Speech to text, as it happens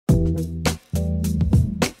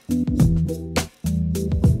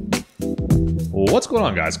What's going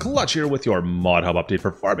on, guys? Klutch here with your Modhub update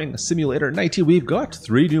for Farming Simulator 19. We've got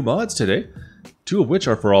 3 new mods today, 2 of which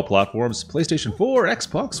are for all platforms: PlayStation 4,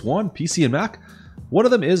 Xbox One, PC and Mac. One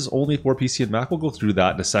of them is only for PC and Mac. We'll go through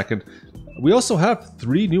that in a second. We also have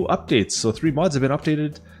 3 new updates, so 3 mods have been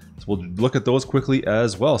updated. So we'll look at those quickly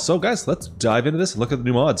as well. So guys, let's dive into this and look at the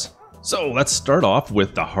new mods. So let's start off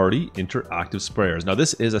with the Hardi interactive sprayers. Now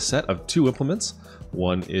this is a set of 2 implements.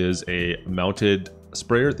 One is a mounted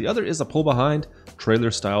sprayer, the other is a pull behind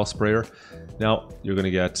trailer style sprayer. Now you're going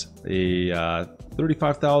to get a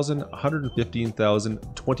 35,000,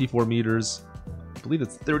 115,000, 24 meters, I believe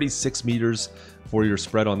it's 36 meters for your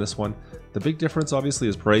spread on this one. The big difference obviously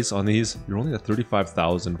is price on these. You're only at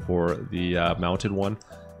 35,000 for the mounted one.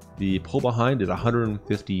 The pull behind is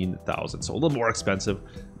 115,000, so a little more expensive.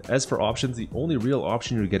 As for options, the only real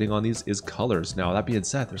option you're getting on these is colors. Now that being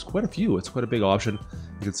said, there's quite a few. It's quite a big option.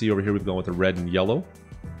 You can see over here we've gone with the red and yellow,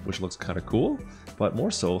 which looks kind of cool. But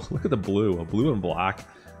more so, look at the blue, a blue and black.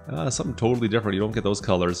 Something totally different. You don't get those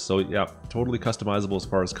colors. So yeah, totally customizable as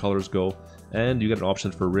far as colors go. And you get an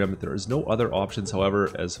option for rim. There is no other options,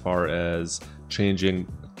 however, as far as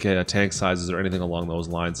changing tank sizes or anything along those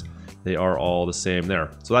lines. They are all the same there.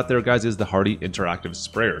 So that there, guys, is the Hardi interactive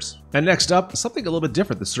sprayers. And next up, something a little bit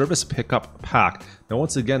different, the service pickup pack. Now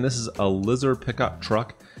once again, this is a Lizard pickup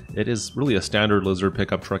truck. It is really a standard Lizard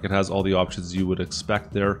pickup truck. It has all the options you would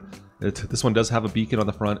expect there. This one does have a beacon on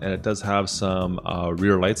the front, and it does have some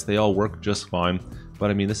rear lights. They all work just fine. But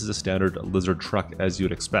I mean, this is a standard Lizard truck as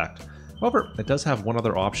you'd expect. However, it does have one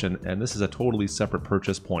other option, and this is a totally separate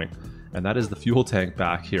purchase point, and that is the fuel tank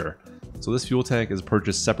back here. So this fuel tank is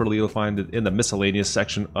purchased separately. You'll find it in the miscellaneous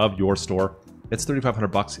section of your store. It's 3,500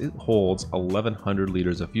 bucks. It holds 1,100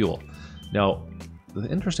 liters of fuel. Now, the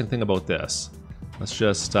interesting thing about this, let's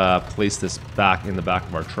just place this back in the back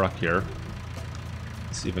of our truck here.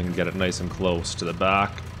 Let's see if we can get it nice and close to the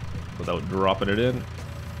back without dropping it in.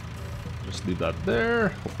 Just leave that there.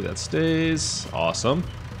 Hopefully that stays. Awesome.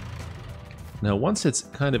 Now, once it's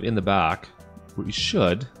kind of in the back, we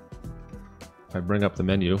should, if I bring up the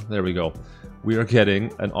menu, there we go. We are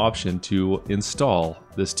getting an option to install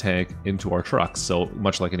this tank into our truck. So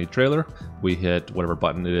much like any trailer, we hit whatever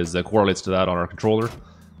button it is that correlates to that on our controller.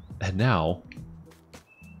 And now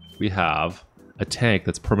we have a tank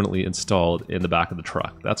that's permanently installed in the back of the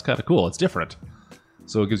truck. That's kind of cool. It's different.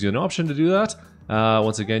 So it gives you an option to do that.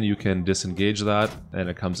 Once again, you can disengage that and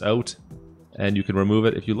it comes out. And you can remove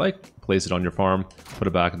it if you like, place it on your farm, put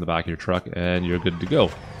it back in the back of your truck, and you're good to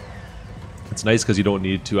go. It's nice because you don't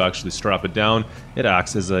need to actually strap it down. It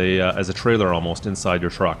acts as a trailer almost inside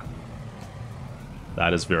your truck.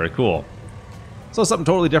 That is very cool. So something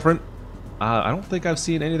totally different. I don't think I've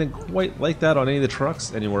seen anything quite like that on any of the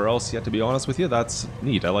trucks anywhere else yet, to be honest with you. That's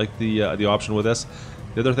neat. I like the option with this.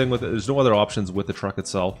 The other thing with it, there's no other options with the truck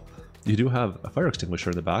itself. You do have a fire extinguisher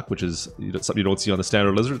in the back, which is something you don't see on the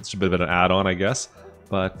standard Lizard. It's a bit of an add-on, I guess.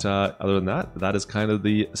 But other than that, that is kind of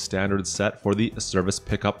the standard set for the service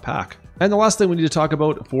pickup pack. And the last thing we need to talk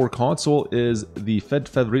about for console is the Fendt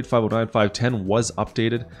Favorit 509, 510 was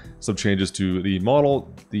updated. Some changes to the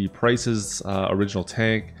model, the prices, original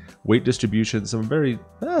tank, weight distribution, some very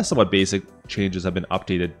somewhat basic changes have been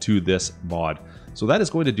updated to this mod. So that is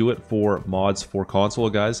going to do it for mods for console,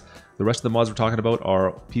 guys. The rest of the mods we're talking about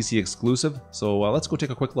are PC exclusive, so let's go take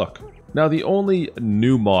a quick look. Now, the only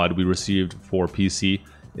new mod we received for PC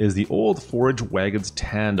is the old Forage Wagons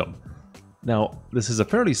Tandem. Now, this is a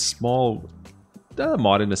fairly small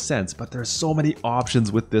mod in a sense, but there's so many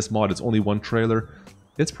options with this mod. It's only one trailer.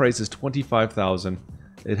 Its price is $25,000.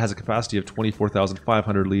 It has a capacity of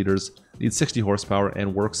 24,500 liters, needs 60 horsepower,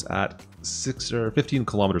 and works at 15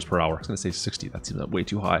 kilometers per hour. I was going to say 60, that seems way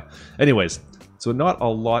too high. Anyways, so not a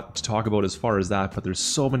lot to talk about as far as that, but there's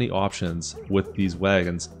so many options with these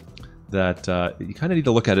wagons that you kind of need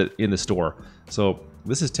to look at it in the store. So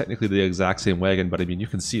this is technically the exact same wagon, but I mean, you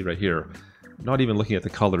can see right here, not even looking at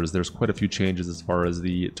the colors, there's quite a few changes as far as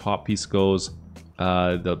the top piece goes.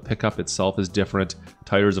 The pickup itself is different.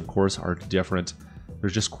 Tires, of course, are different.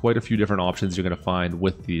 There's just quite a few different options you're going to find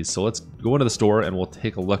with these. So let's go into the store and we'll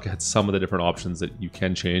take a look at some of the different options that you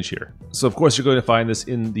can change here. So of course you're going to find this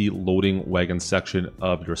in the loading wagon section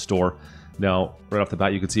of your store. Now, right off the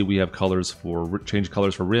bat, you can see we have colors for change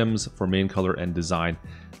colors for rims, for main color and design.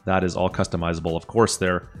 That is all customizable, of course,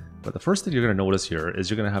 there. But the first thing you're going to notice here is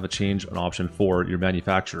you're going to have a change an option for your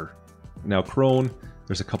manufacturer. Now, Krone,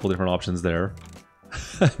 there's a couple different options there.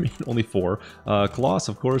 I mean, only 4. Claas,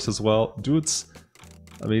 of course, as well. Dutz.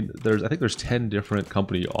 I mean, I think there's 10 different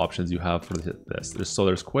company options you have for this. So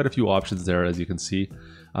there's quite a few options there, as you can see.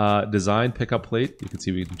 Design pickup plate, you can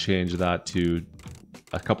see we can change that to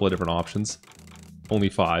a couple of different options. only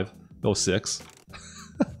 5, no 6.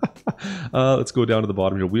 Let's go down to the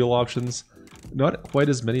bottom here. Wheel options. Not quite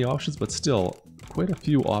as many options, but still quite a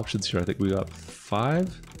few options here. I think we got 5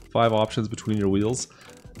 options between your wheels.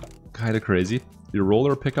 Kind of crazy. Your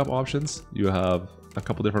roller pickup options, you have a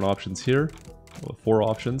couple different options here. 4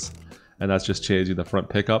 options, and that's just changing the front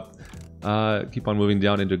pickup. Keep on moving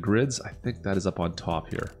down into grids. I think that is up on top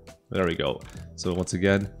here. There we go. So once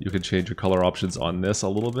again, you can change your color options on this a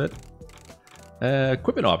little bit.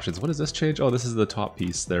 Equipment options. What does this change? Oh, this is the top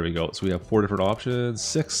piece. There we go. So we have 4 different options,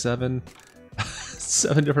 6, 7,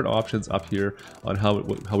 7 different options up here on how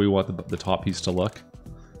we want the top piece to look.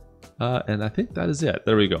 And I think that is it.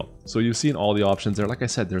 There we go. So you've seen all the options there. Like I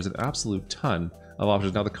said, there's an absolute ton of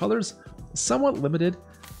options. Now the colors, somewhat limited.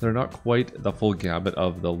 They're not quite the full gamut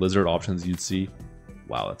of the lizard options you'd see.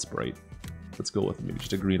 Wow, that's bright. Let's go with maybe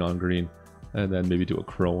just a green on green, and then maybe do a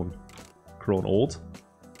chrome old.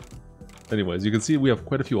 Anyways, you can see we have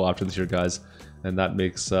quite a few options here, guys, and that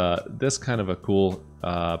makes this kind of a cool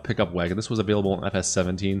pickup wagon. This was available in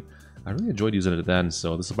FS17. I really enjoyed using it then,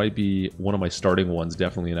 so this might be one of my starting ones,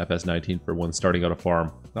 definitely in FS19 for one starting out a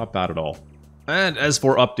farm. Not bad at all. And as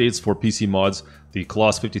for updates for PC mods, the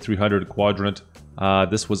Claas 5300 Quadrant,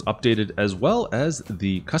 this was updated, as well as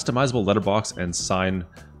the customizable letterbox and sign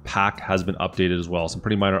pack has been updated as well. Some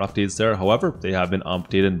pretty minor updates there, however, they have been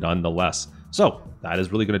updated nonetheless. So that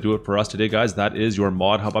is really going to do it for us today, guys. That is your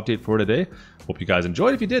Modhub update for today. Hope you guys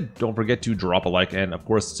enjoyed. If you did, don't forget to drop a like and, of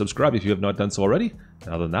course, subscribe if you have not done so already.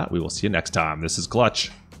 And other than that, we will see you next time. This is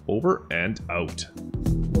Klutch. Over and out.